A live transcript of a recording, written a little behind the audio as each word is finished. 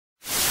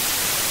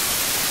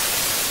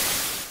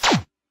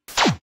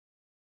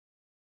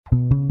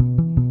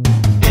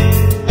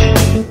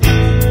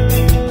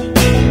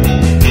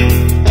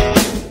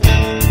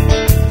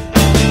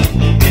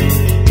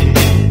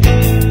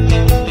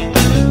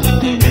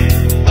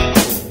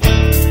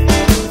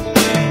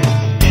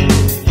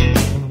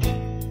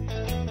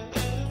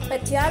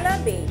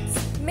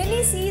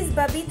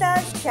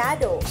Babita's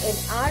shadow in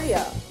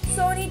Arya.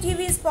 Sony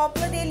TV's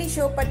popular daily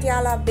show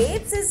Patiala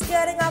Babes is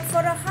gearing up for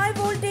a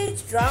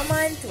high-voltage drama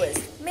and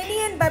twist. Minni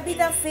and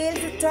Babita fail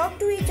to talk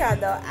to each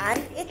other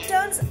and it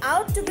turns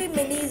out to be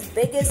Minni's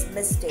biggest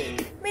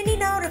mistake. Minni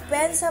now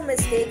repents her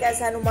mistake as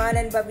Hanuman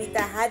and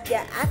Babita had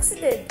their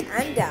accident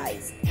and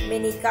dies.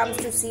 Minni comes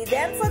to see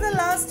them for the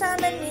last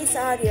time and meets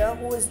Arya,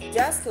 who is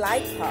just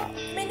like her.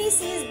 Minni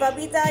sees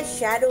Babita's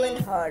shadow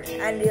in her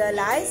and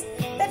realizes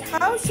that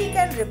how she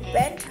can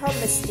repent her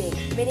mistake.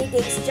 Minni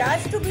takes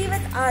charge to be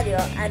with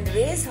Arya and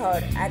raise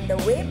her and the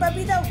way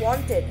Babita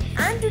wanted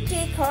and to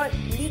take her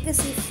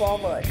legacy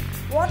forward.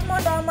 What more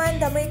drama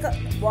and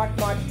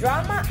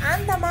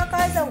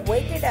dhamaka is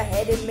awaited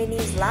ahead in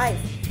Minni's life?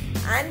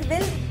 And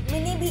will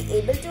Minni be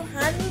able to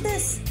handle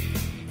this?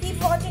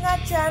 Keep watching our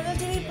channel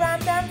TV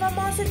Primetime for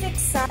more such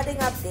exciting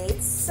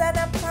updates and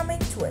upcoming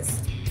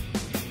twists.